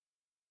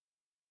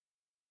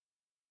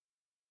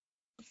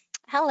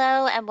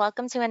Hello, and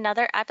welcome to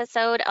another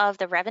episode of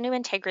the Revenue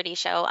Integrity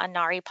Show on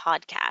NARI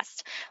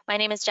podcast. My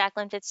name is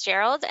Jacqueline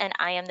Fitzgerald, and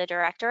I am the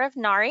director of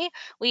NARI.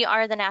 We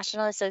are the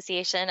National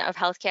Association of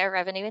Healthcare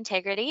Revenue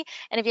Integrity.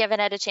 And if you haven't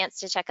had a chance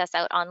to check us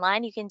out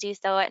online, you can do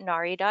so at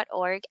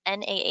nari.org,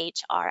 NAHRI.org.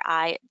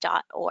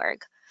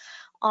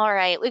 All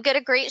right, we've got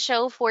a great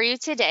show for you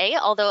today.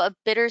 Although a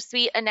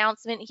bittersweet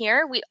announcement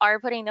here, we are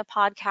putting the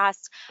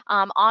podcast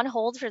on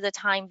hold for the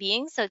time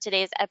being. So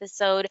today's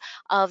episode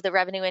of the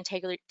Revenue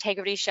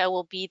Integrity Show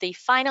will be the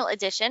final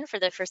edition for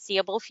the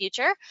foreseeable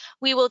future.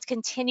 We will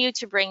continue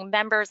to bring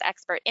members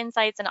expert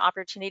insights and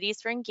opportunities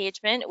for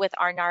engagement with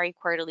our NARI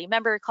quarterly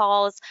member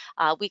calls,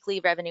 weekly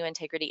Revenue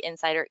Integrity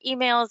Insider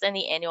emails, and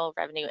the annual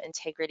Revenue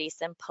Integrity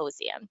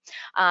Symposium.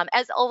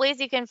 As always,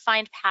 you can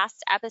find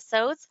past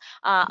episodes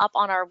up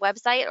on our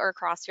website or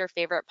across your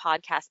favorite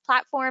podcast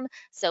platform.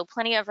 So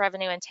plenty of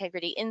revenue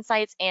integrity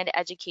insights and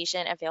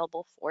education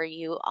available for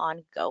you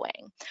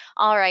ongoing.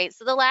 All right,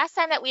 so the last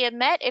time that we had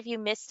met, if you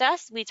missed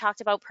us, we talked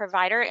about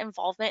provider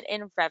involvement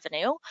in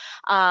revenue.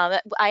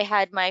 I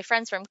had my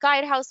friends from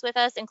Guidehouse with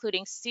us,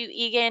 including Sue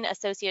Egan,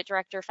 Associate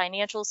Director,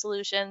 Financial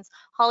Solutions,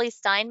 Holly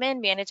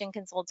Steinman, Managing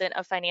Consultant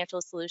of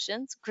Financial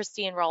Solutions,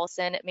 Christine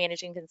Rawlson,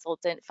 Managing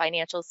Consultant,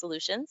 Financial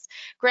Solutions,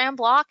 Graham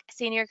Block,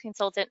 Senior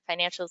Consultant,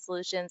 Financial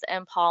Solutions,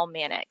 and Paul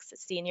Mannix,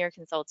 Senior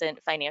Consultant,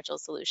 Financial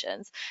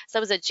Solutions. So it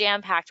was a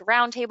jam-packed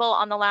roundtable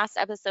on the last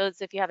episode,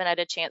 so if you haven't had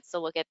a chance to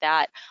look at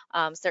that,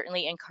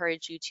 certainly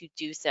encourage you to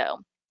do so.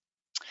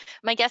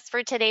 My guests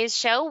for today's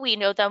show, we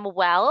know them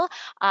well.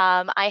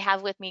 I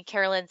have with me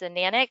Carolyn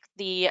Znaniec,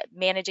 the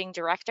Managing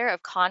Director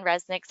of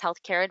CohnReznick's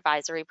Healthcare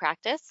Advisory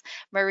Practice,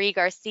 Marie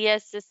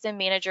Garcia, System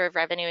Manager of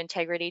Revenue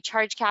Integrity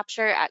Charge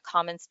Capture at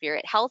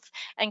CommonSpirit Health,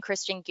 and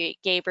Christian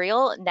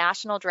Gabriel,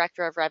 National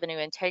Director of Revenue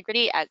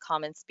Integrity at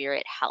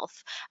CommonSpirit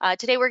Health.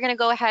 Today, we're going to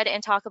go ahead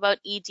and talk about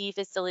ED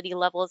facility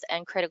levels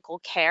and critical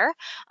care.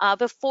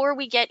 Before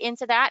we get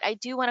into that, I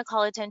do want to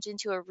call attention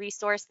to a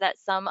resource that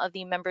some of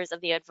the members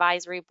of the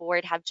advisory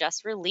board have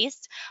just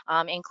released,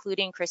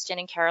 including Christian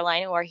and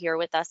Caroline, who are here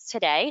with us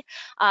today.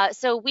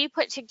 So we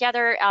put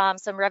together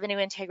some revenue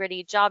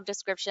integrity job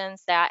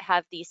descriptions that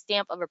have the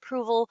stamp of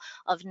approval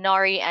of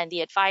NARI and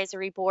the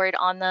advisory board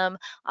on them.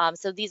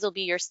 So these will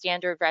be your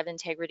standard rev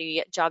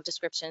integrity job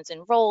descriptions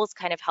and roles,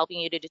 kind of helping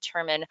you to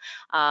determine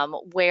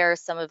where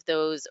some of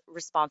those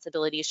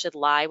responsibilities should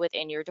lie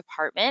within your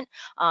department.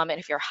 And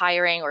if you're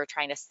hiring or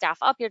trying to staff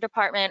up your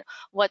department,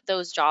 what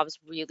those jobs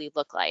really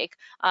look like.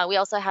 We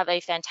also have a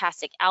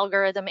fantastic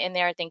algorithm in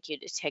there. Thank you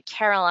to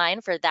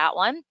Caroline for that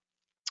one.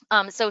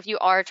 So if you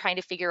are trying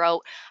to figure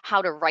out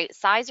how to right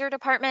size your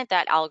department,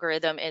 that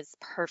algorithm is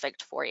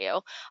perfect for you.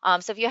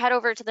 So if you head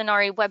over to the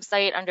NARI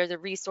website under the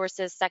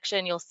resources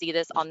section, you'll see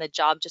this on the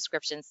job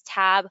descriptions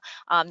tab.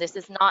 This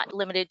is not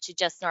limited to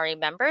just NARI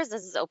members.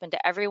 This is open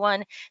to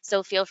everyone.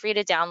 So feel free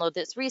to download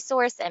this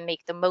resource and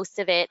make the most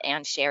of it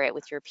and share it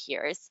with your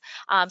peers.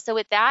 So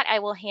with that, I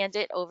will hand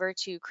it over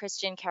to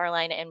Christian,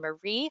 Caroline, and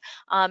Marie.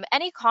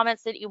 Any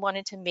comments that you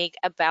wanted to make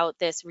about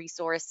this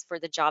resource for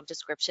the job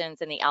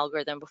descriptions and the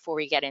algorithm before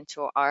we get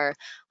into our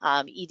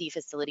ED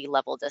facility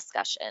level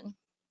discussion?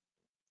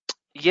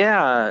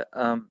 Yeah,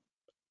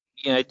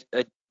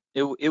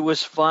 it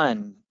was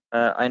fun.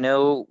 I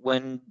know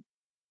when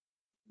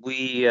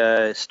we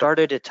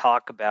started to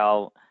talk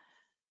about,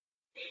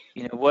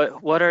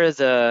 what are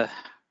the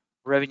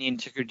revenue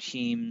integrity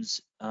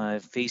teams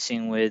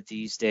facing with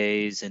these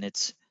days, and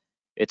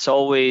it's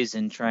always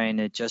in trying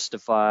to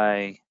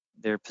justify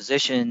their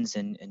positions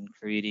and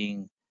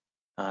creating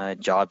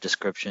job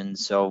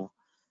descriptions. So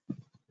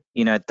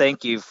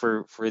thank you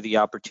for the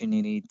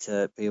opportunity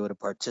to be able to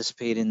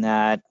participate in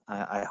that.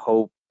 I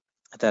hope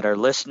that our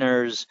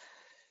listeners,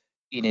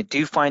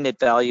 do find it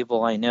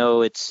valuable. I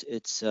know it's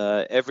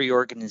every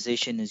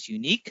organization is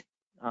unique.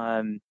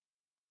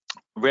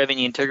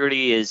 Revenue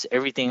integrity is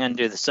everything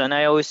under the sun,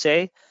 I always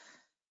say,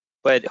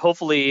 but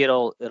hopefully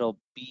it'll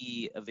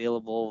be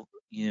available,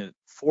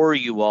 for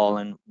you all.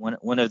 And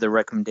one of the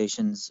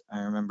recommendations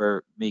I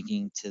remember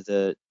making to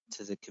the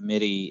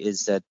committee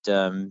is that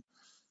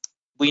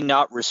we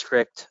not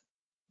restrict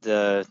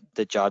the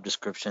job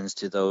descriptions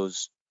to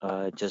those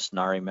just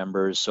NARI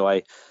members. So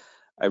I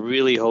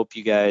really hope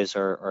you guys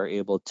are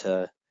able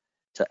to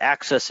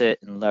access it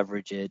and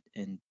leverage it.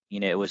 And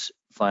it was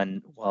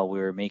fun while we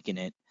were making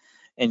it.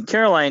 And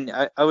Caroline,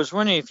 I was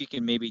wondering if you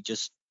can maybe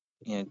just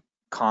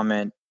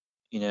comment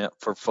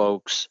for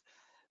folks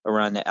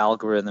around the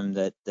algorithm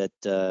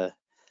that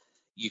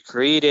you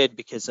created,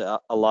 because a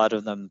lot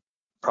of them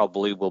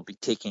probably will be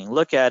taking a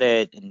look at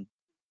it, and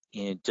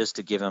just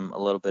to give them a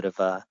little bit of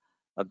a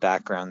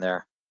background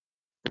there.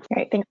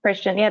 Great, thanks,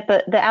 Christian. Yeah,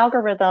 the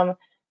algorithm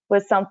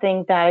was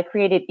something that I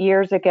created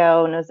years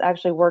ago, and was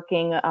actually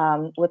working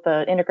with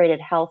the integrated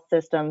health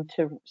system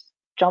to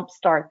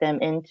jumpstart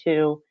them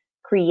into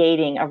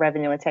creating a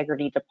revenue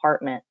integrity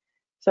department.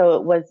 So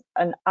it was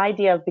an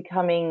idea of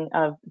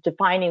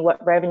defining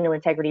what revenue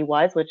integrity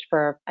was, which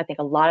for I think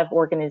a lot of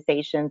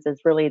organizations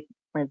is really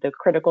one of the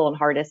critical and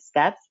hardest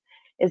steps.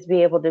 is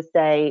be able to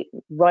say,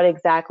 what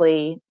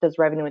exactly does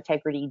revenue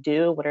integrity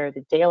do? What are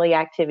the daily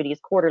activities,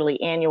 quarterly,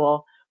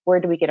 annual? Where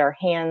do we get our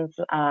hands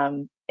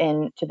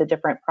into the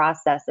different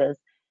processes?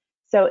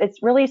 So it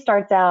really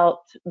starts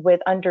out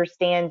with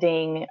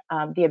understanding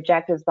the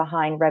objectives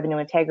behind revenue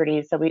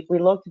integrity. So we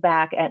looked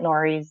back at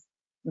NARI's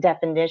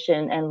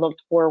definition and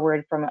looked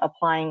forward from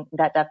applying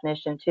that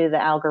definition to the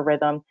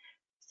algorithm.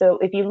 So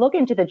if you look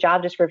into the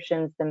job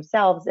descriptions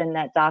themselves in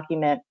that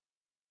document,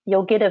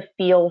 you'll get a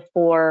feel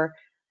for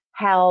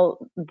how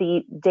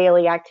the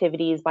daily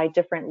activities by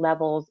different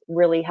levels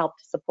really help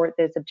to support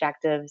those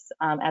objectives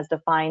as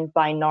defined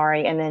by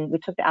NARI. And then we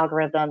took the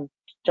algorithm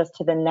just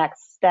to the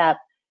next step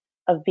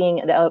of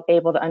being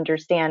able to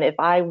understand, if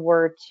I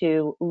were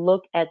to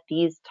look at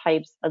these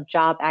types of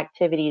job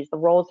activities, the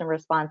roles and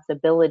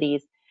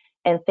responsibilities,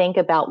 and think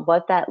about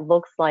what that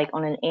looks like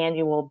on an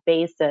annual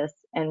basis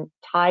and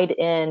tied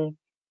in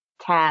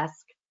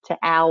task to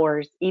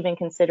hours, even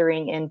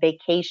considering in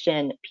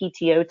vacation,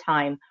 PTO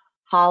time,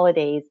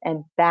 holidays,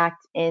 and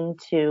backed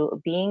into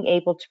being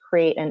able to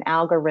create an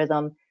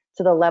algorithm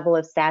to the level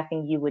of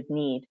staffing you would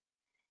need.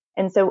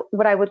 And so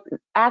what I would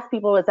ask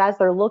people is, as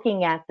they're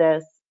looking at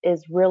this,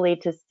 is really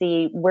to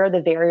see where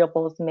the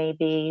variables may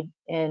be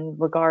in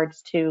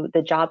regards to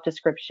the job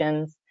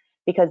descriptions,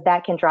 because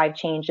that can drive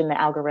change in the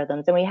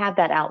algorithms. And we have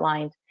that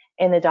outlined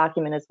in the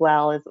document as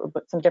well as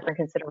some different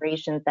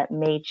considerations that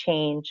may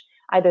change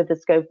either the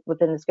scope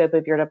within the scope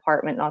of your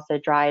department and also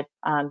drive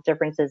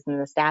differences in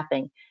the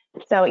staffing.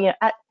 So,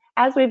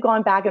 as we've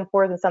gone back and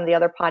forth in some of the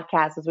other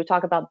podcasts, as we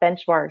talk about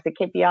benchmarks, the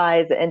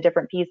KPIs and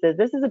different pieces,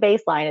 this is a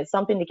baseline. It's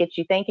something to get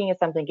you thinking. It's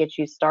something to get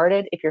you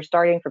started. If you're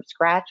starting from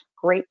scratch,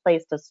 great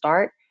place to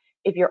start.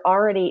 If you're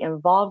already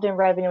involved in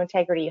revenue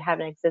integrity, you have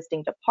an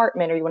existing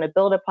department, or you want to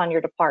build upon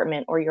your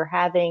department, or you're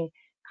having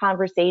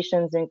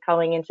conversations and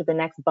going into the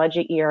next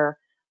budget year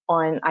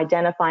on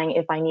identifying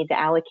if I need to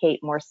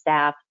allocate more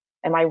staff,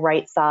 am I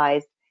right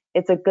sized?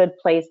 It's a good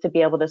place to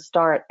be able to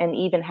start and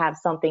even have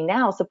something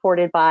now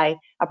supported by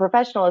a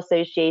professional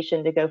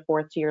association to go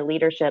forth to your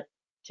leadership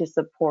to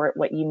support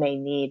what you may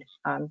need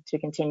to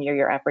continue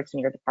your efforts in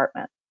your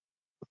department.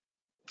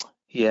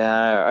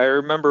 Yeah, I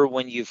remember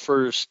when you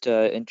first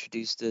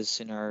introduced this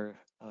in our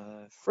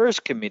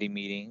first committee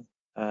meeting,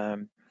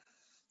 and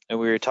we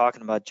were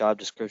talking about job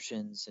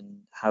descriptions and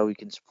how we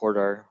can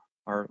support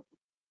our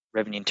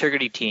revenue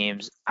integrity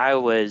teams. I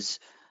was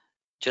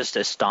just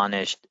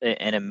astonished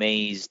and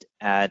amazed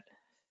at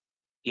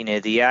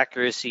the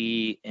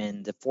accuracy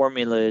and the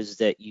formulas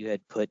that you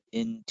had put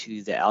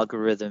into the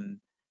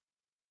algorithm,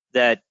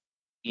 that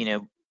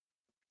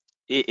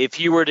if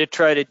you were to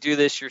try to do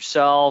this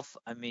yourself,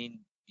 I mean,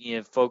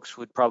 folks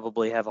would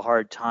probably have a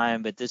hard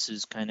time, but this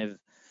is kind of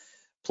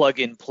plug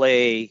and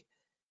play,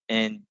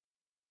 and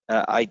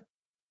I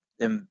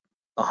am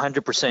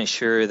 100%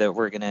 sure that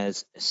we're going to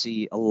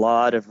see a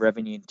lot of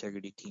revenue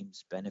integrity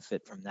teams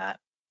benefit from that.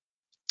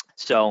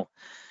 So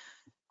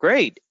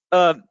great.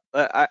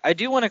 I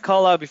do want to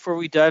call out before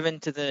we dive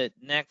into the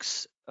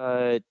next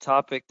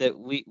topic that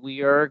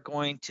we are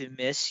going to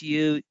miss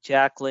you,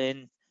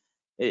 Jacqueline.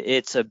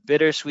 It's a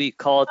bittersweet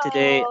call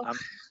today.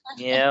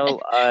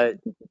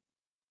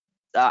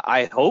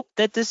 I hope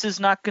that this is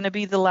not going to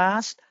be the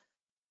last.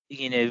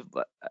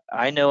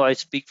 I know I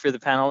speak for the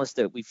panelists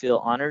that we feel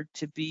honored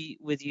to be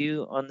with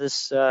you on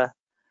this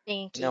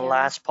Thank you.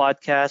 last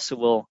podcast.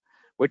 So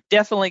we're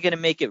definitely going to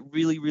make it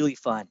really, really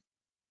fun.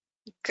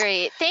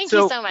 Great. Thank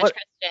you so much,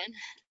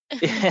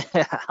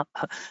 Christian.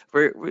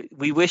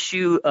 We wish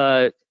you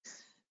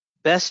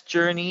best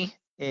journey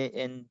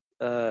and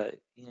a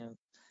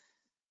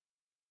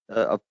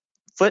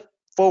foot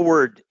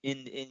forward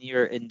in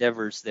your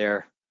endeavors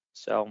there.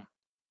 So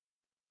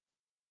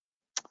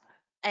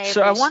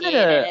I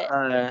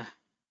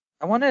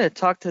wanted to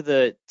talk to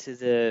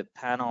the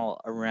panel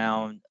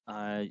around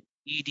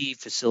ED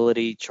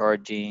facility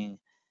charging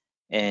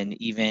and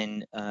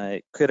even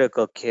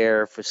critical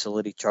care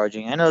facility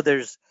charging. I know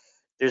there's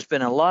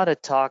been a lot of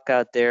talk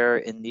out there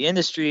in the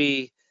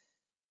industry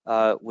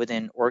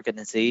within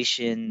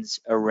organizations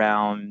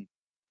around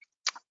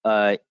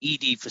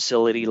ED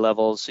facility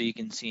levels. So you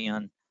can see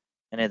on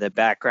kind of the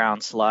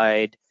background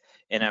slide,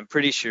 and I'm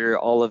pretty sure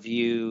all of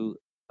you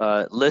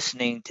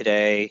listening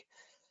today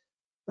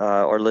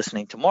or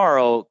listening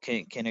tomorrow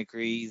can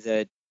agree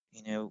that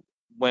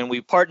when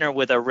we partner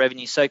with our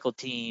revenue cycle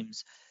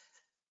teams,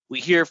 we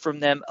hear from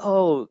them,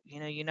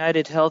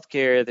 United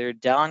Healthcare, they're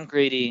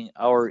downgrading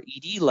our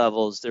ED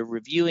levels, they're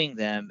reviewing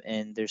them,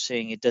 and they're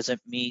saying it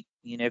doesn't meet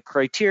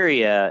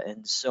criteria,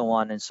 and so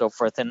on and so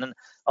forth. And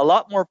a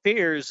lot more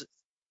payers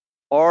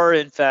are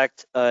in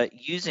fact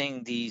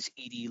using these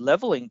ED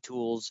leveling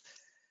tools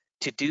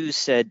to do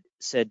said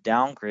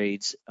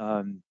downgrades.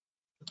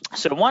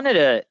 So I wanted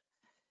to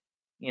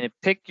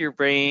pick your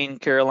brain,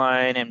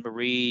 Caroline and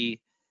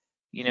Marie.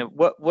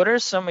 What are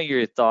some of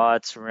your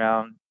thoughts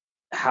around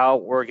how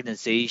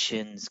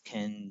organizations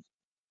can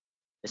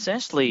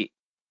essentially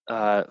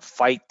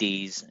fight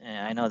these?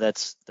 And I know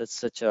that's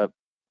such a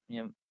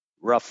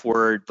rough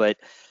word, but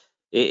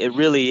it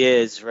really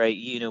is, right?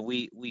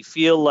 We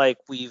feel like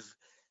we've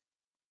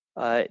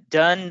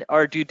done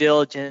our due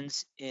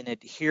diligence in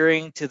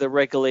adhering to the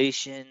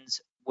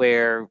regulations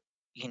where,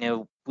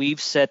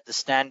 we've set the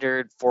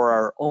standard for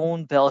our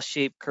own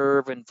bell-shaped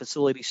curve and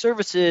facility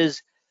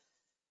services,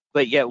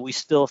 but yet we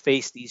still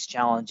face these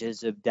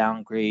challenges of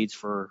downgrades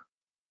for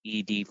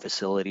ED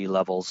facility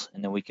levels,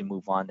 and then we can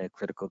move on to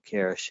critical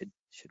care should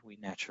we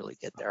naturally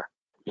get there.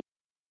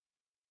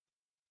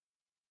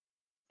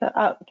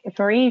 So,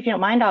 Marie, if you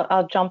don't mind,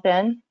 I'll jump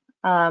in.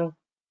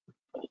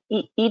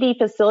 ED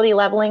facility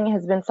leveling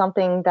has been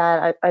something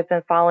that I've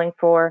been following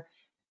for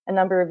a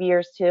number of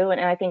years too,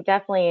 and I think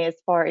definitely as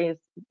far as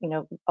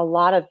a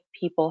lot of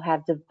people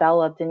have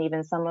developed, and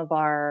even some of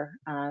our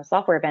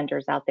software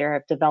vendors out there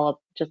have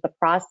developed just the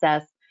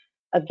process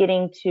of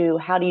getting to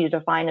how do you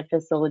define a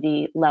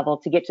facility level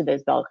to get to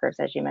those bell curves,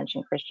 as you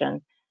mentioned,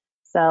 Christian.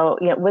 So,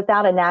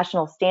 without a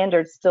national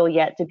standard still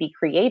yet to be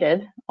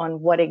created on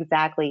what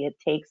exactly it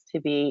takes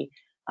to be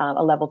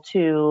a level 2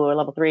 or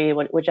level 3,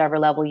 whichever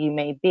level you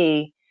may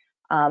be,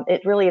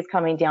 it really is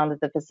coming down to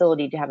the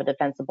facility to have a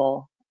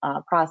defensible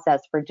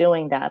process for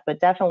doing that. But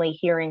definitely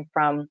hearing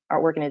from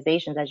our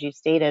organizations, as you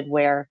stated,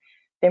 where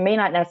there may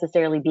not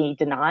necessarily be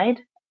denied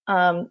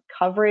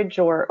coverage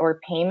or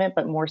payment,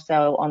 but more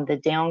so on the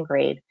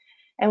downgrade.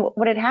 And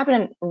what had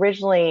happened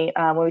originally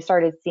when we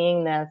started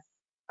seeing this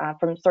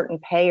from certain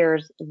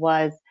payers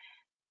was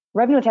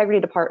revenue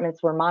integrity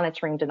departments were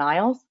monitoring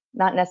denials,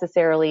 not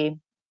necessarily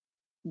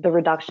the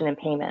reduction in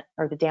payment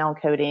or the down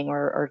coding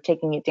or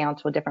taking it down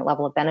to a different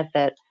level of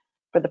benefit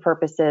for the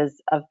purposes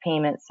of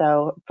payment.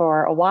 So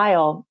for a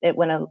while, it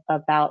went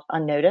about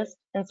unnoticed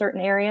in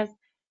certain areas,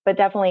 but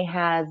definitely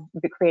has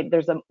created,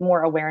 there's a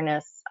more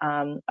awareness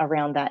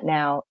around that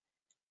now.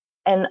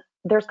 And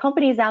there's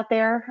companies out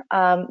there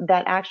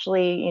that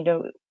actually,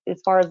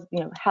 as far as,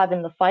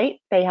 having the fight,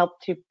 they help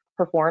to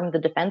perform the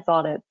defense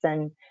audits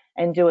and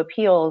do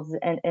appeals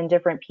and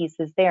different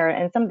pieces there.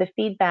 And some of the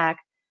feedback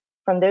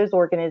from those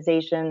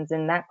organizations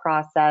in that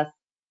process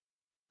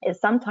is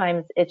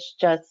sometimes it's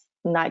just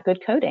not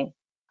good coding.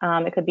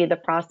 It could be the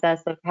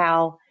process of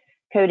how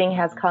coding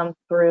has come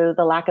through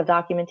the lack of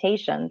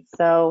documentation.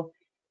 So,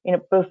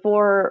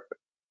 before,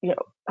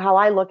 how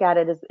I look at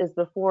it is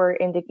before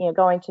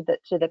going to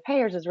the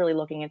payers is really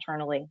looking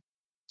internally.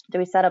 Do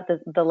we set up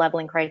the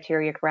leveling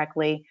criteria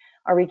correctly?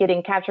 Are we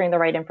capturing the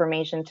right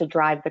information to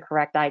drive the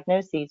correct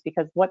diagnoses?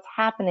 Because what's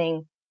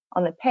happening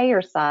on the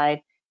payer side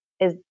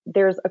is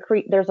there's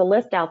a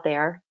list out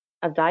there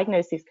of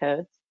diagnosis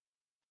codes,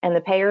 and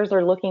the payers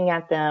are looking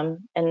at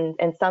them. And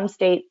in some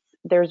states,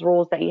 there's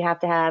rules that you have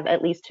to have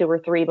at least 2 or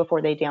 3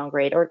 before they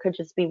downgrade, or it could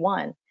just be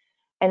 1.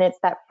 And it's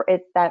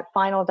that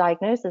final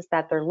diagnosis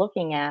that they're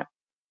looking at,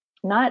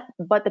 not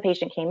what the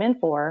patient came in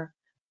for,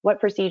 what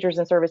procedures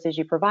and services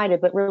you provided,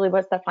 but really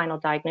what's the final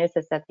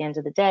diagnosis at the end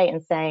of the day,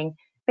 and saying,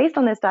 based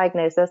on this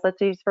diagnosis, let's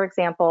use, for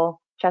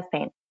example, chest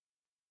pain.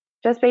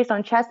 Just based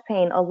on chest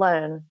pain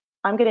alone,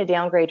 I'm going to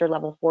downgrade your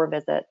level 4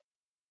 visit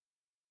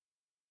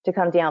to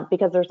come down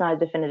because there's not a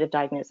definitive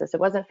diagnosis. It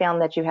wasn't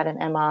found that you had an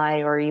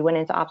MI or you went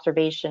into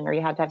observation or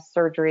you had to have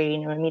surgery,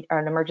 or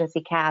an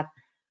emergency cath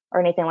or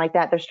anything like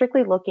that. They're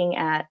strictly looking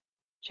at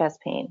chest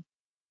pain.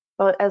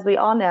 But as we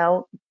all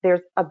know,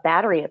 there's a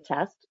battery of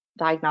tests,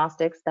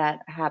 diagnostics that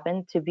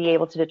happen to be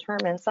able to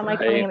determine somebody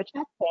coming in with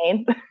chest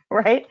pain,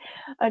 right?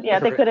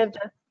 They could have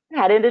just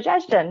had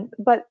indigestion,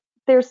 but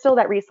there's still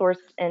that resource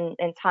and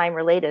time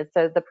related.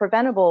 So the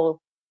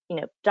preventable,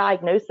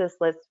 diagnosis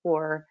list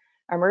for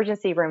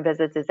emergency room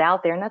visits is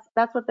out there, and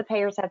that's what the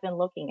payers have been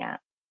looking at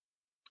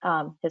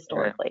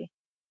historically. Right.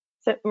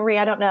 So Marie,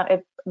 I don't know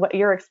if what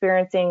you're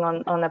experiencing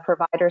on the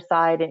provider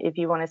side, if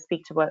you want to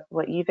speak to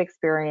what you've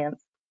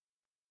experienced.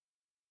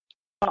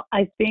 Well,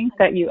 I think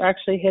that you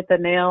actually hit the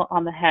nail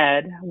on the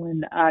head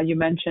when you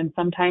mentioned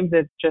sometimes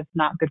it's just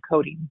not good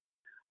coding.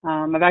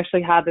 I've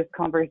actually had this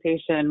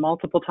conversation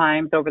multiple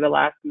times over the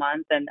last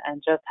month and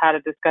just had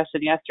a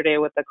discussion yesterday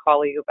with a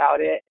colleague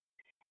about it.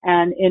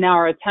 And in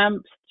our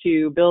attempts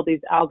to build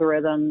these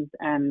algorithms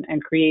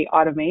and create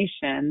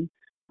automation,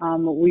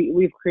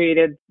 we've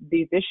created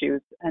these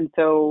issues. And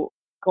so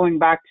going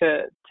back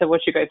to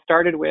what you guys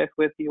started with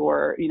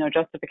your,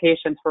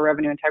 justifications for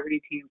revenue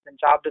integrity teams and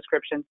job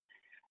descriptions,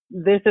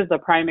 this is a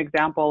prime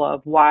example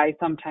of why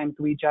sometimes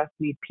we just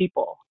need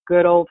people,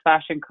 good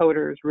old-fashioned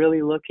coders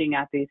really looking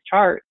at these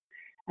charts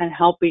and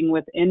helping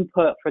with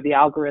input for the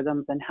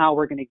algorithms and how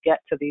we're going to get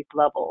to these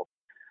levels,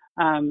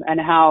 and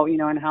how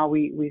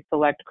we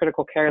select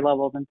critical care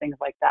levels and things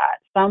like that.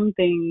 Some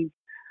things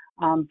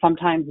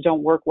sometimes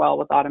don't work well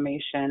with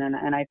automation,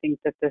 and I think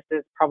that this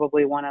is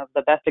probably one of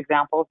the best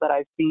examples that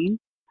I've seen.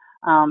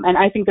 And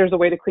I think there's a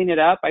way to clean it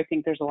up. I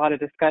think there's a lot of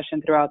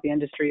discussion throughout the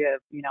industry of,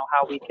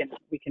 how we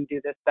can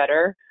do this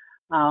better,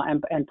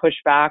 and push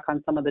back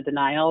on some of the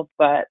denials,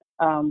 but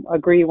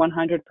agree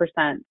 100%.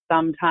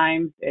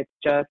 Sometimes it's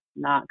just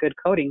not good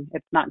coding.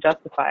 It's not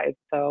justified.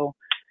 So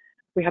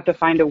we have to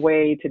find a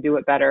way to do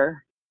it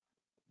better.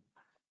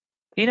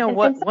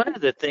 One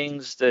of the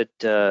things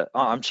that,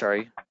 I'm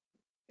sorry.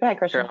 Go ahead,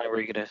 Christian. Caroline,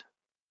 were you gonna?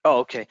 Oh,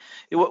 okay.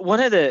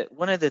 One of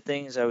the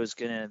things I was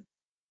gonna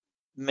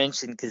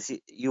mention, because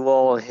you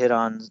all hit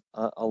on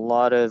a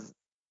lot of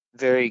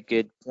very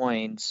good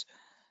points,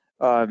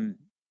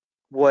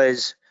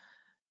 was,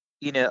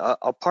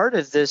 a part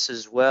of this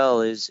as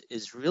well is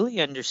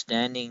really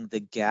understanding the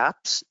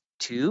gaps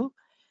too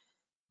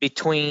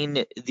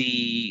between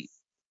the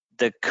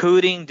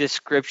coding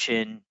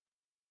description,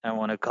 I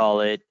want to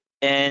call it,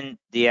 and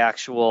the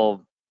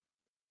actual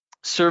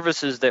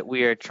services that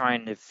we are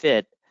trying to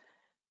fit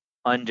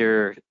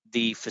under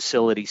the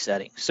facility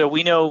setting. So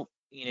we know,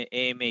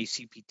 AMA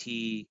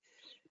CPT,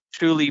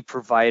 truly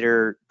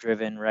provider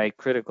driven, right?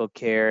 Critical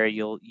care,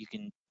 you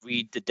can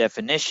read the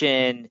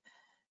definition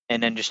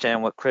and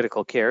understand what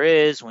critical care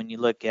is. When you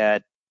look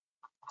at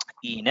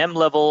E&M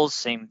levels,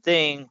 same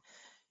thing.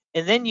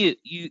 And then you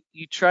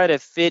try to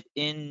fit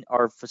in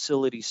our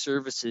facility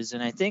services,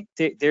 and I think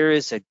there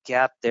is a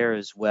gap there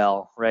as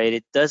well, right?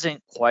 It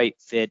doesn't quite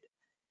fit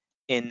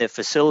in the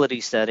facility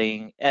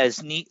setting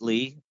as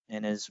neatly,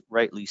 and as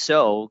rightly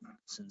so,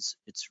 since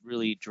it's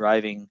really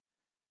driving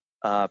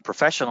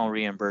professional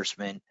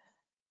reimbursement.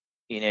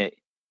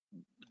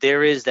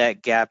 There is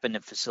that gap in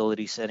the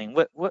facility setting.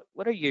 What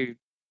are your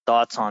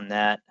thoughts on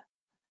that?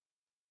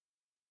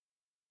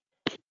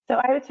 So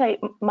I would say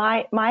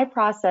my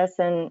process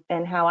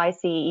and how I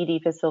see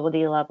ED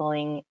facility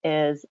leveling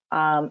is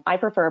I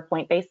prefer a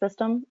point-based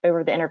system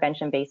over the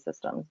intervention-based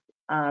systems.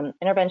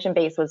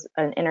 Intervention-based was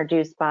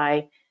introduced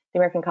by the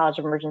American College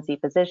of Emergency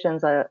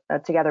Physicians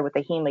together with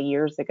the HEMA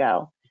years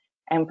ago,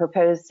 and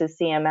proposed to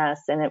CMS,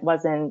 and it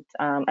wasn't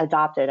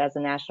adopted as a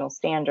national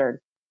standard.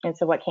 And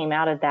so what came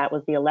out of that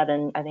was the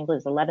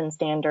 11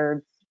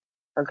 standards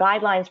or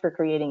guidelines for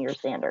creating your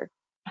standard,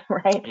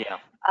 right? Yeah.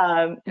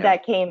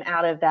 That came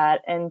out of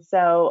that. And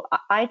so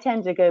I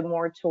tend to go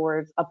more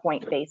towards a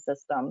point-based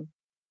system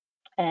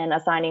and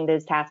assigning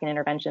those tasks and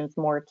interventions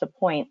more to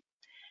points,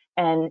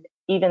 and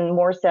even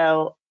more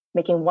so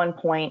making 1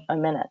 point a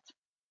minute.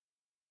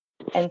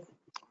 And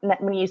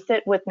when you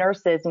sit with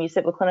nurses and you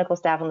sit with clinical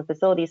staff on the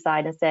facility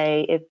side and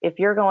say, if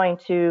you're going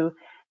to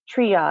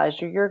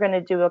triage, or you're going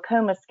to do a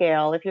coma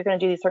scale, if you're going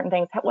to do these certain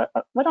things,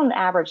 what on the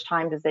average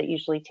time does it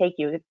usually take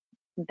you?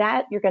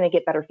 That you're going to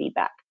get better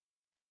feedback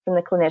from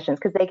the clinicians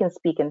because they can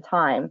speak in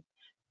time.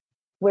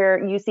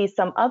 Where you see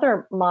some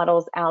other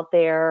models out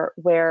there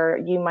where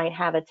you might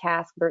have a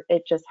task where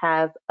it just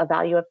has a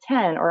value of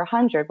 10 or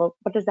 100. Well,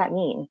 what does that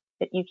mean?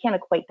 You can't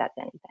equate that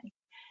to anything.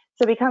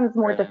 So it becomes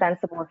more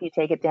defensible if you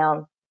take it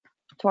down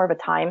to more of a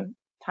time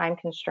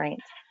constraint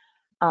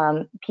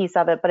piece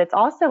of it. But it's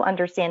also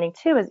understanding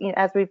too,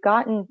 as we've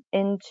gotten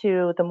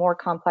into the more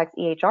complex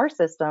EHR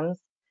systems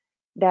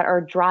that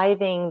are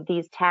driving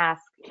these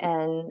tasks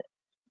and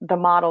the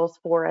models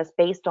for us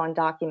based on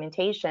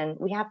documentation,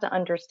 we have to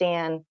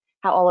understand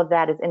how all of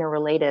that is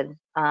interrelated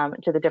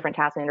to the different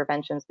tasks and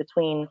interventions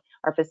between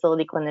our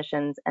facility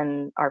clinicians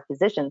and our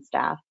physician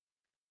staff.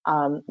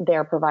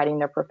 They're providing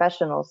their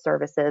professional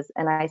services.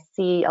 And I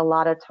see a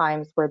lot of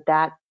times where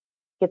that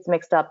gets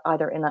mixed up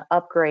either in an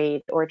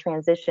upgrade or a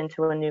transition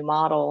to a new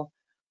model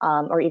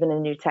or even a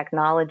new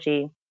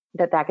technology,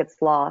 that gets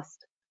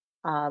lost.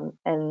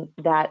 And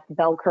that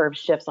bell curve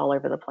shifts all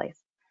over the place.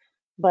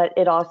 But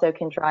it also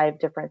can drive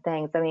different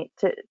things. I mean,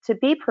 to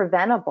be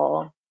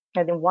preventable,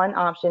 I think one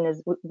option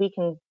is we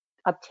can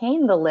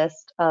obtain the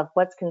list of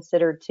what's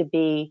considered to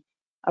be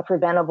a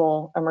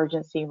preventable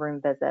emergency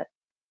room visit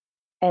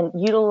and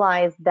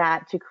utilize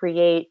that to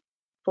create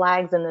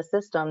flags in the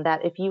system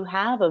that if you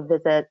have a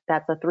visit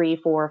that's a 3,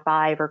 4,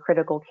 5 or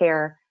critical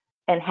care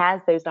and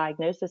has those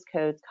diagnosis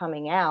codes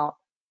coming out,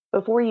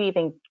 before you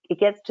even it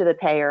gets to the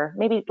payer,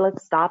 maybe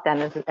let's stop them,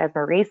 as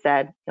Marie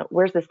said,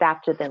 where's the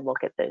staff to then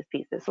look at those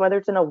pieces? So whether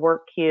it's in a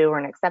work queue or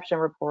an exception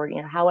report,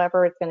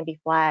 however it's going to be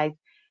flagged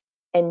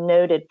and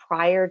noted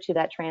prior to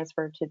that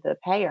transfer to the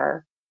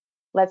payer,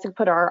 let's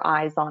put our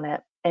eyes on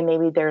it. And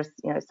maybe there's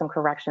some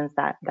corrections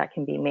that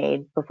can be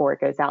made before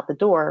it goes out the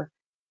door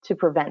to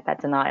prevent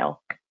that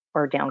denial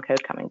or down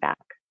code coming back.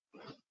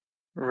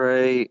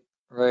 Right.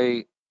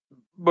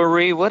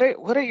 Marie, what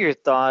are your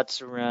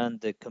thoughts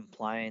around the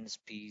compliance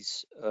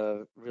piece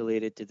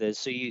related to this?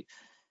 So you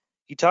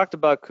talked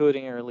about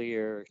coding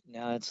earlier.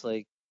 Now it's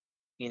like,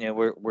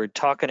 we're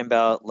talking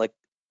about like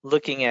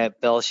looking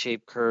at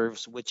bell-shaped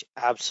curves, which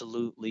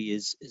absolutely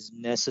is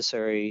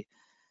necessary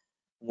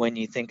when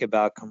you think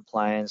about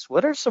compliance.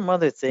 What are some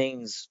other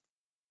things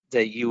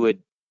that you would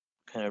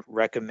kind of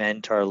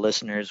recommend to our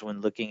listeners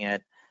when looking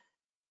at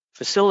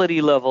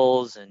facility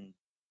levels and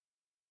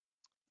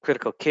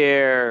critical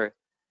care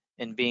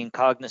and being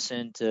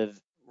cognizant of,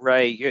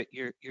 right,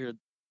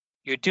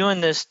 you're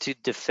doing this to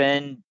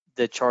defend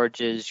the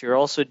charges, you're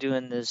also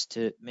doing this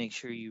to make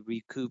sure you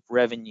recoup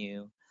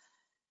revenue,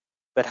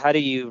 but how do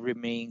you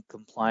remain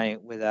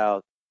compliant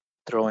without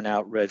throwing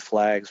out red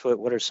flags?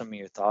 What are some of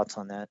your thoughts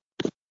on that?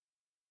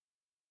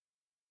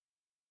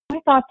 My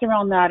thoughts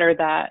around that are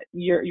that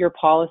your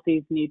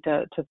policies need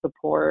to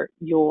support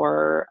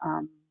your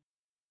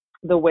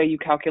the way you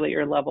calculate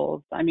your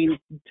levels. I mean,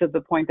 to the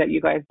point that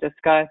you guys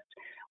discussed,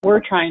 we're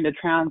trying to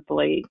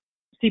translate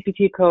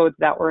CPT codes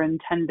that were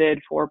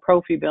intended for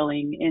pro-fee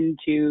billing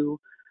into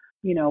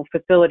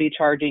facility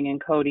charging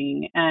and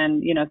coding.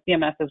 And,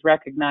 CMS has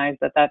recognized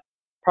that that's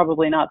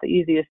probably not the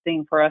easiest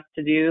thing for us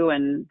to do.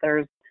 And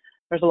there's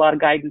a lot of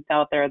guidance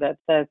out there that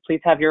says,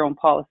 please have your own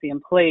policy in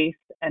place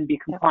and be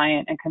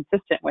compliant and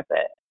consistent with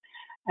it.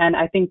 And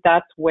I think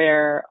that's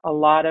where a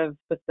lot of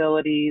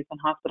facilities and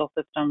hospital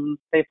systems,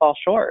 they fall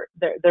short.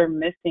 They're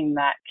missing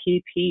that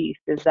key piece,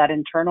 is that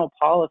internal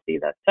policy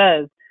that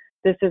says,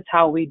 this is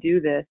how we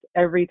do this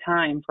every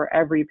time for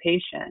every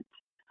patient.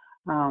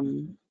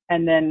 And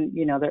then,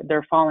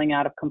 they're falling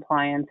out of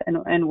compliance.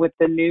 And with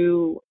the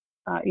new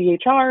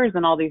EHRs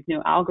and all these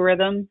new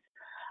algorithms,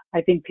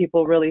 I think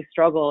people really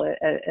struggle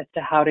as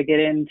to how to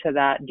get into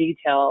that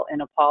detail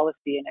in a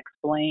policy and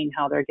explain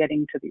how they're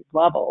getting to these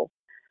levels.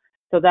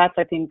 So that's,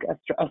 I think,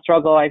 a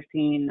struggle I've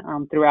seen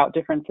throughout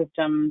different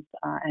systems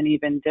and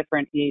even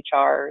different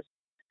EHRs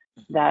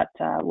that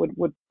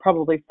would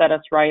probably set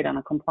us right on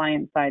a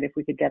compliance side if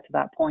we could get to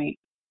that point.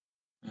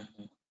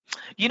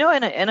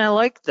 And I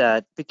like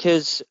that,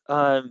 because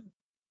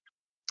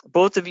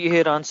both of you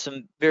hit on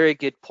some very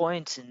good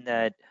points, in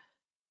that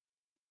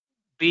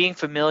being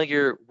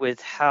familiar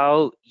with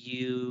how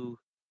you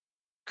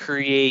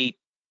create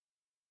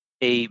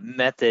a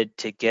method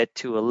to get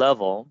to a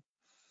level,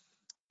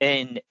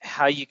 and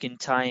how you can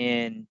tie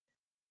in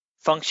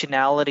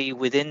functionality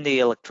within the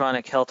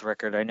electronic health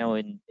record. I know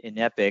in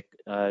Epic,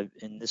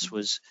 and this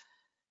was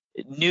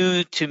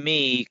new to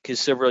me because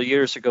several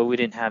years ago we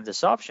didn't have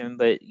this option,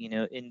 but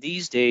in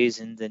these days,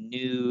 in the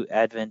new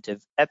advent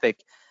of Epic,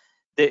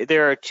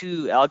 there are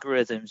two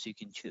algorithms you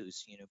can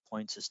choose,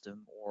 point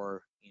system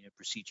or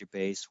procedure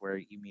based, where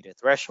you meet a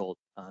threshold.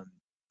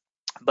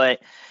 But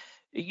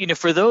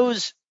for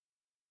those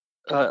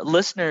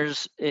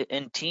listeners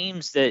and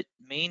teams that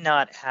may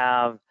not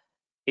have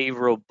a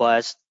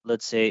robust,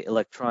 let's say,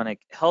 electronic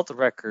health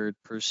record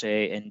per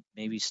se, and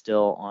maybe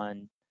still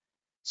on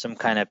some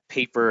kind of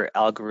paper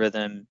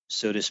algorithm,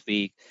 so to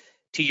speak,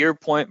 to your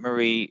point,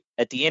 Marie,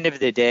 at the end of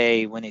the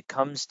day, when it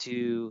comes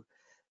to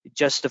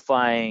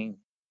justifying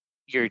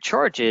your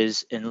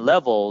charges and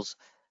levels,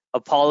 a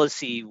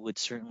policy would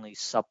certainly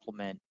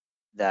supplement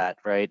that,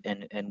 right?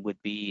 And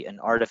would be an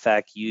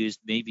artifact used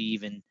maybe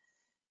even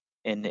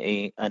in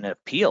an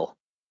appeal.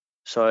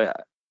 So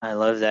I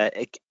love that.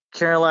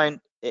 Caroline,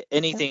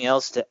 anything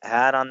else to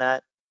add on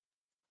that?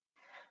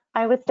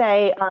 I would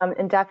say,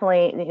 and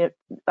definitely,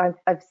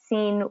 I've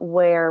seen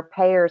where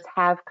payers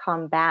have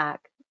come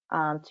back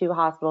to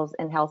hospitals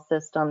and health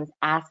systems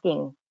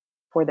asking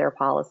for their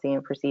policy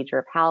and procedure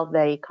of how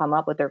they come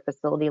up with their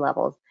facility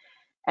levels.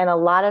 And a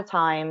lot of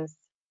times,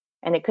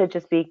 and it could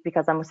just be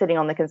because I'm sitting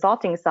on the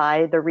consulting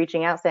side, they're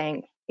reaching out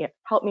saying,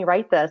 help me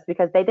write this,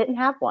 because they didn't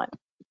have one.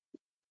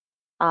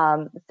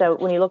 So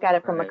when you look at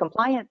it from a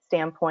compliance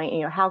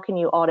standpoint, how can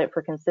you audit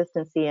for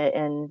consistency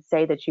and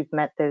say that you've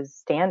met those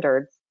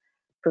standards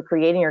for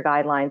creating your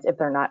guidelines if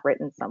they're not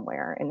written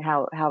somewhere? And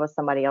how is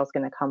somebody else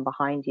going to come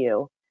behind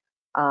you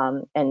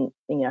and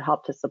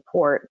help to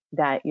support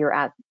that you're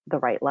at the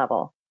right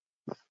level?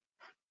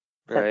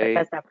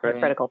 That's definitely a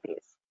critical piece.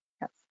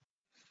 Yes.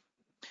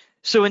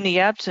 So in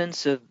the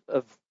absence of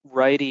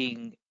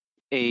writing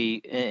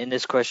and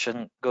this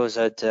question goes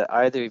out to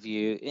either of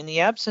you, in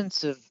the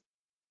absence of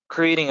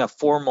creating a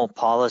formal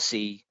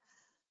policy,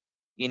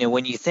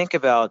 when you think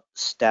about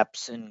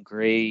steps and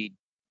grade,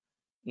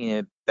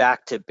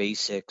 back to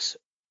basics,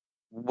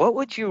 what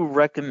would you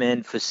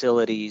recommend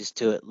facilities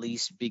to at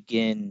least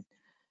begin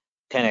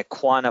kind of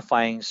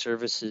quantifying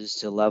services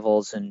to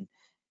levels? And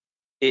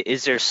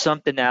is there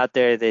something out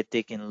there that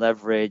they can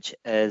leverage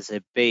as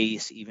a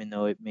base, even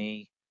though it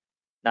may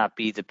not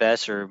be the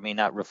best or may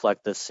not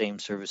reflect the same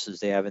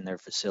services they have in their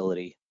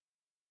facility?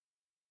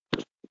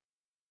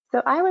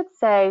 So I would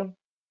say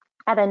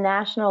at a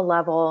national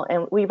level,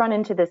 and we run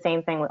into the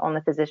same thing on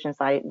the physician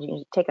side,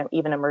 you take an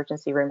even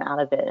emergency room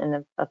out of it,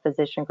 and a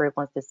physician group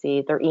wants to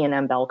see their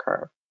E&M bell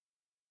curve.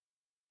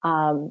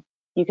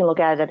 You can look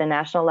at it at a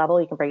national level.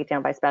 You can break it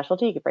down by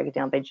specialty. You can break it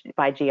down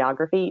by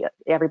geography.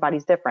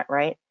 Everybody's different,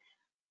 right?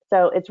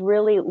 So it's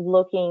really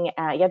looking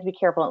at, you have to be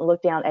careful and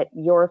look down at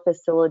your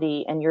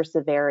facility and your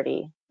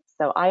severity.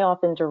 So I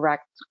often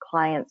direct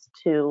clients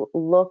to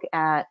look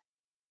at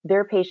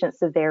their patient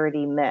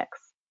severity mix.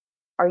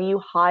 Are you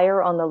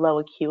higher on the low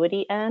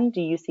acuity end?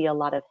 Do you see a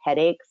lot of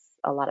headaches,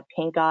 a lot of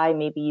pink eye?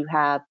 Maybe you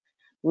have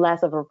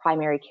less of a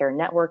primary care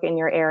network in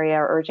your area,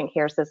 or urgent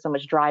care system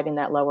is driving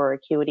that lower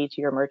acuity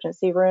to your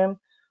emergency room?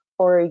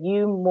 Or are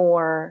you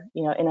more,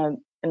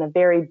 in a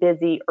very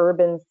busy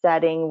urban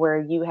setting where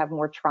you have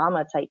more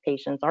trauma type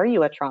patients? Are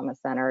you a trauma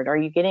centered? Are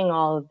you getting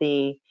all of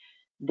the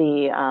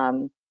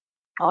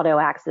auto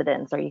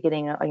accidents? Are you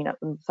getting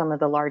some of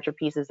the larger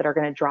pieces that are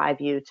going to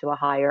drive you to a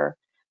higher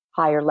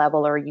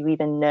level? Or are you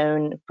even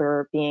known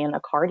for being a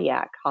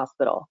cardiac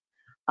hospital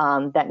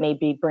that may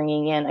be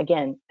bringing in,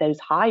 again, those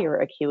higher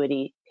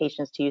acuity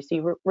patients to you? So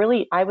you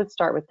really, I would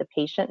start with the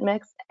patient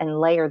mix and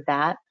layer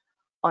that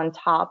on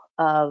top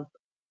of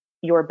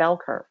your bell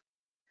curve.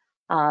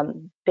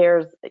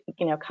 There's,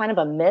 kind of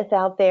a myth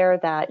out there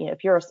that,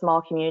 if you're a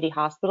small community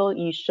hospital,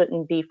 you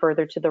shouldn't be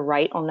further to the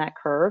right on that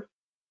curve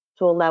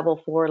to a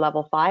level 4,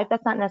 level 5.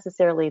 That's not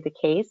necessarily the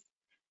case,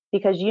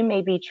 because you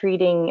may be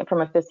treating from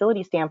a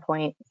facility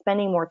standpoint,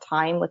 spending more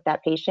time with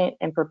that patient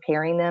and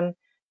preparing them,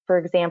 for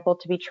example,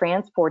 to be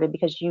transported,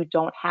 because you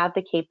don't have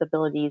the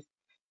capabilities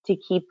to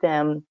keep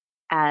them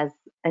as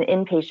an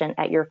inpatient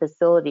at your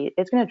facility.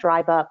 It's going to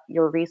drive up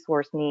your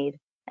resource need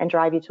and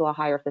drive you to a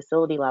higher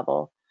facility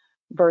level,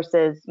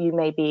 versus you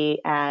may be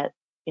at,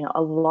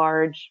 a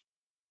large,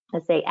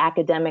 let's say,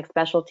 academic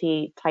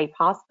specialty type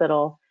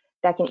hospital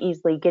that can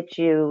easily get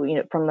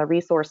you, from the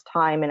resource,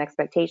 time, and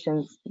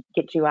expectations,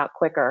 get you out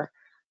quicker,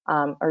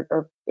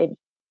 or it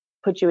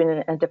puts you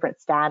in a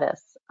different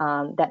status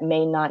that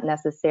may not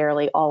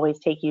necessarily always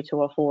take you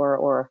to a 4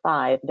 or a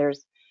 5.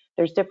 There's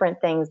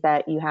different things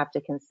that you have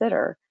to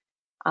consider.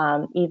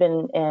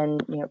 Even in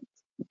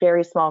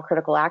very small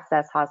critical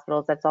access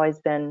hospitals, that's always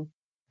been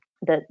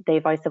that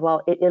they've always said,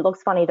 well, it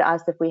looks funny to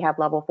us if we have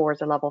level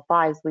 4s or level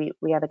 5s.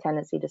 We have a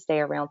tendency to stay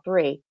around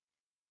 3.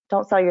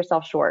 Don't sell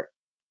yourself short.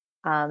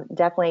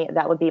 Definitely,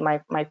 that would be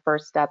my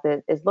first step,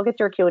 is look at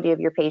your acuity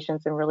of your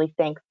patients and really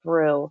think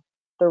through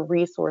the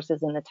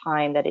resources and the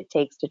time that it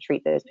takes to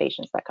treat those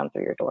patients that come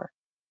through your door.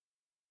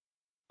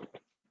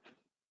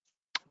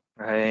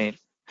 Right.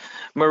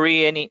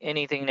 Marie,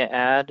 anything to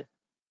add?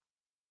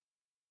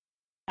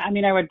 I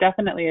mean, I would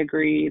definitely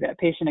agree that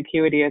patient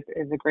acuity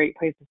is a great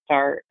place to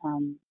start.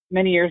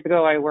 Many years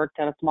ago, I worked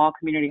at a small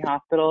community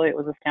hospital. It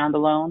was a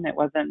standalone. It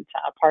wasn't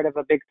a part of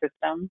a big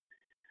system.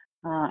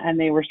 And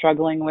they were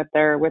struggling with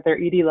their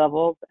ED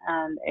levels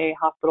and a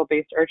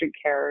hospital-based urgent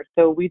care.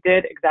 So we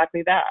did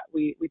exactly that.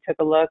 We took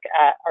a look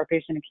at our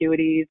patient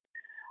acuities,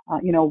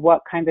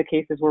 what kinds of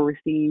cases were we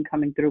seeing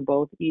coming through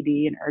both ED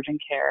and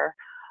urgent care.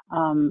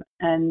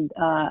 And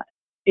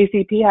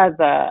ACP has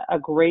a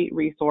great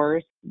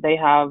resource. They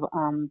have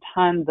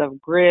tons of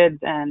grids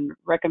and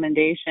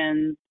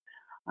recommendations.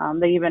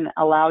 They even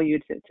allow you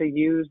to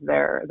use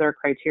their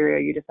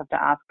criteria. You just have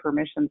to ask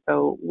permission.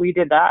 So we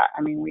did that.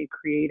 I mean, we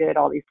created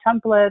all these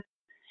templates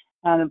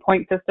and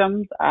point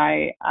systems.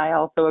 I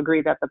also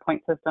agree that the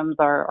point systems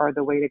are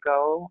the way to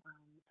go.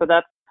 So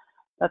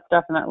that's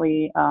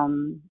definitely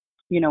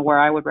where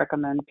I would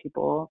recommend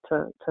people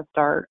to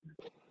start.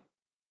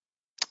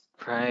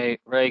 Right.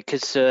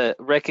 Because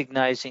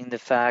recognizing the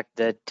fact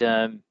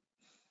that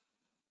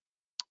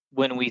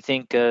when we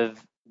think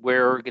of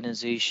where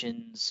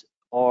organizations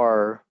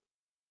are,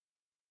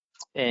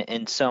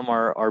 and some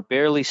are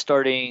barely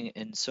starting,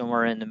 and some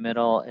are in the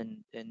middle,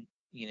 and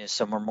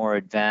some are more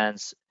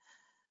advanced.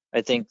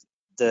 I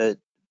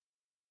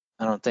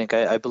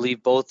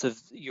believe both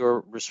of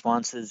your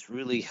responses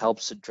really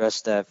helps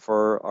address that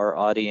for our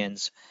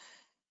audience.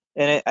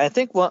 And I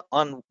think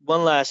on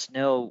one last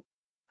note,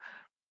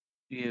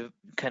 you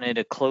kind of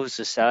to close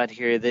this out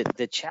here, that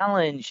the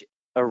challenge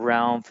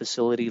around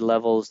facility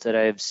levels that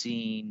I've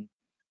seen,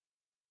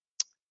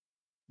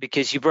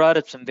 because you brought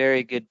up some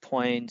very good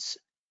points,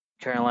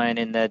 Caroline,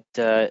 in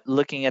that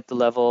looking at the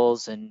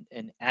levels, and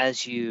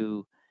as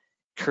you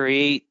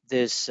create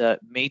this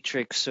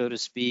matrix, so to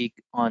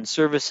speak, on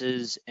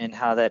services and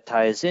how that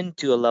ties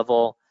into a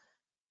level,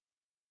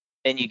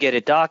 and you get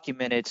it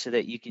documented so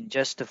that you can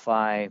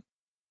justify,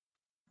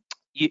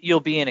 you'll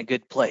be in a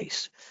good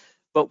place.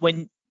 But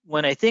when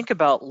I think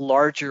about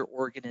larger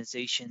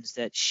organizations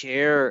that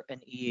share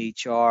an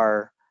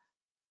EHR,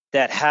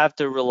 that have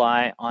to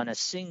rely on a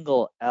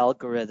single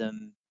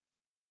algorithm,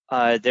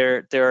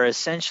 there are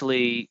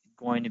essentially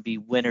going to be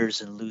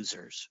winners and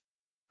losers,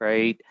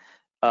 right?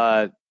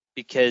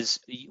 Because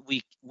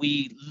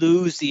we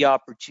lose the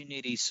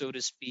opportunity, so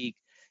to speak,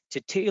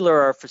 to tailor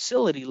our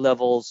facility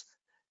levels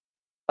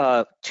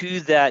to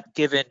that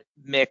given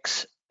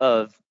mix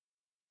of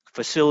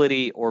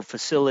facility or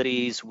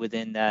facilities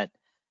within that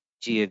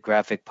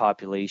geographic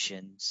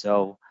population.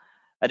 So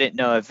I didn't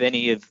know if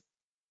any of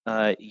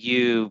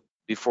you,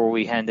 before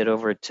we hand it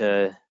over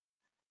to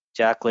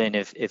Jacqueline,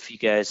 if you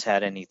guys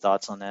had any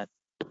thoughts on that.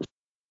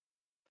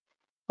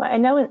 Well, I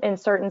know in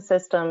certain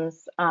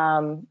systems,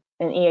 in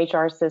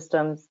EHR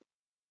systems,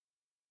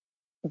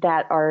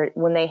 that are,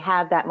 when they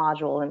have that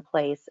module in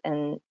place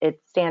and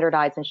it's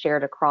standardized and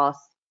shared across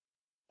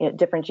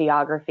different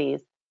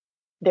geographies,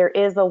 there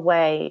is a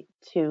way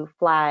to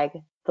flag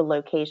the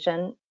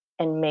location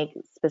and make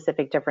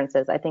specific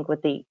differences. I think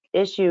what the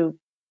issue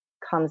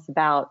comes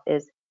about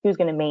is who's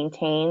going to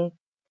maintain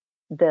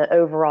the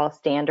overall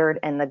standard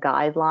and the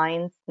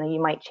guidelines. Now,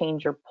 you might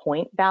change your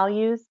point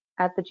values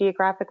at the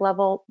geographic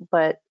level,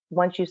 but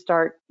once you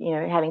start,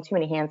 having too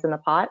many hands in the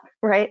pot,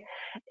 right,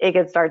 it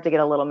could start to get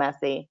a little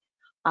messy.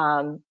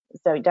 So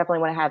definitely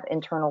want to have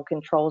internal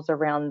controls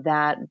around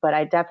that. But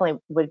I definitely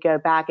would go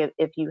back,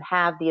 if you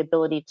have the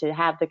ability to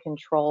have the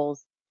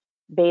controls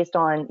based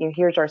on,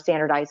 here's our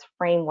standardized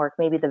framework,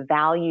 maybe the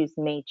values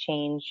may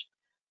change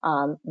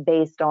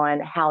based on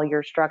how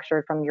you're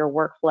structured from your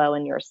workflow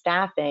and your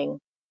staffing,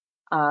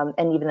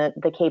 and even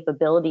the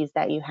capabilities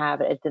that you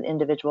have at the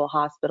individual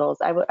hospitals.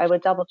 I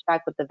would double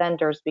check with the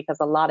vendors,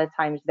 because a lot of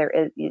times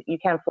you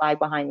can flag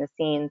behind the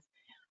scenes.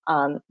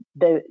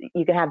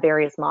 You can have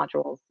various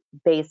modules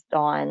based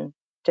on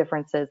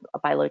differences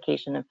by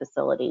location and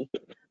facility.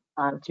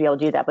 to be able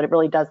to do that. But it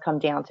really does come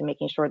down to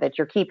making sure that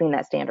you're keeping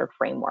that standard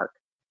framework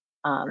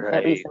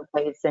at least in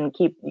place, and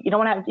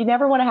you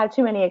never want to have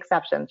too many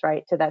exceptions,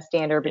 right, to that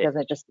standard, because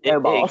it just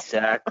snowballs.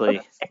 Exactly.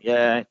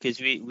 Yeah,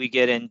 because we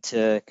get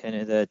into kind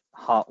of the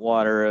hot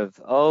water of,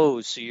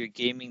 oh, so you're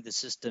gaming the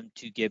system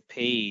to get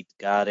paid.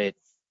 Got it.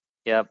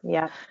 Yep.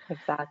 Yeah,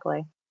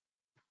 exactly.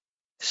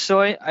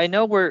 So I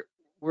know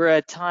we're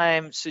at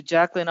time. So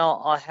Jacqueline,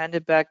 I'll hand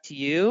it back to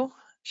you.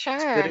 It's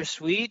Sure.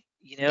 bittersweet.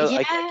 I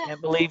Yeah. can't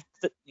believe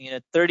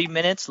 30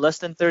 minutes, less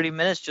than 30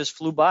 minutes just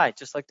flew by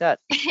just like that.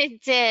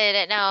 It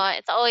did. No,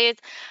 it's always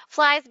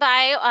flies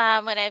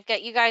by when I've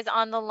got you guys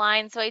on the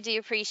line. So I do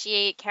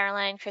appreciate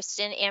Caroline,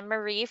 Kristen, and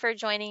Marie for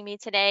joining me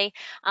today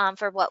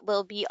for what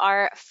will be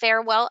our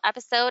farewell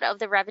episode of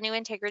the Revenue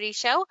Integrity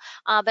Show.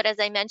 But as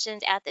I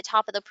mentioned at the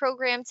top of the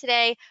program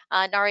today,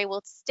 Nari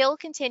will still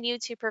continue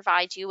to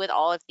provide you with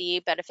all of the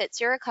benefits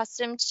you're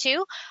accustomed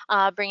to,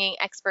 bringing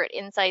expert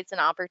insights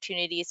and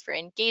opportunities for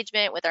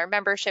engagement with our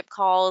membership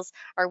calls,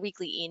 our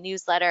weekly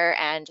e-newsletter,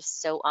 and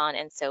so on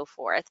and so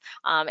forth.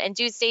 And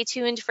do stay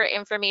tuned for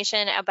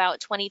information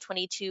about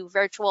 2022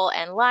 virtual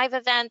and live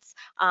events.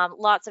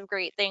 Lots of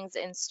great things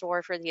in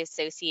store for the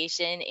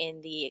association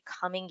in the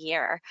coming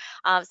year.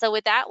 So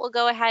with that, we'll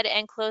go ahead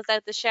and close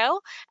out the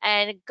show,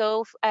 and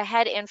go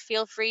ahead and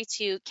feel free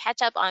to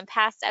catch up on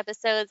past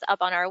episodes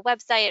up on our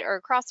website or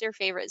across your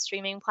favorite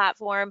streaming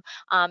platform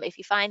if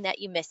you find that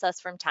you miss us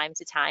from time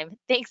to time.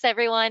 Thanks,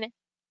 everyone.